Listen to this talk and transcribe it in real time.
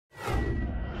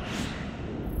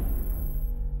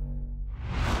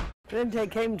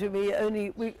Fiorente came to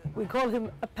me we call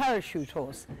him a parachute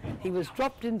horse. He was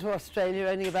dropped into Australia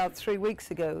only about 3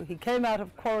 weeks ago. He came out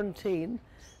of quarantine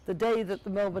the day that the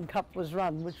Melbourne Cup was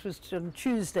run, which was on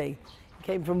Tuesday. He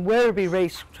came from Werribee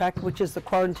Racetrack, which is the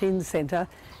quarantine centre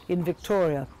in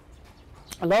Victoria.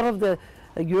 A lot of the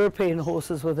European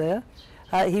horses were there.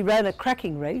 He ran a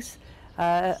cracking race.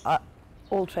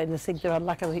 All trainers think they're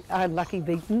unlucky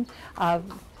beaten.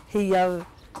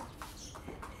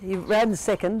 He ran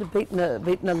second, beaten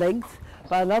a length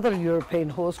by another European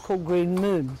horse called Green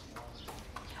Moon.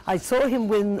 I saw him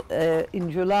win in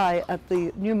July at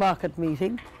the Newmarket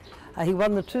meeting. He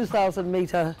won the 2,000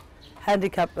 metre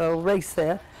handicap race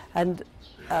there, and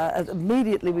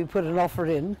immediately we put an offer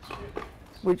in,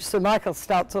 which Sir Michael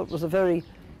Stout thought was a very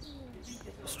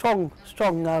strong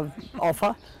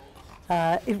offer.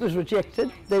 It was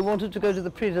rejected. They wanted to go to the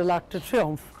Prix de l'Arc de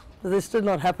Triomphe. This did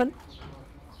not happen.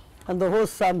 And the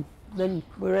horse then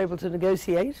we were able to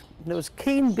negotiate. There was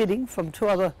keen bidding from 2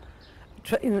 other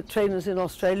trainers in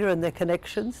Australia and their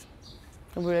connections,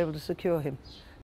 and we were able to secure him.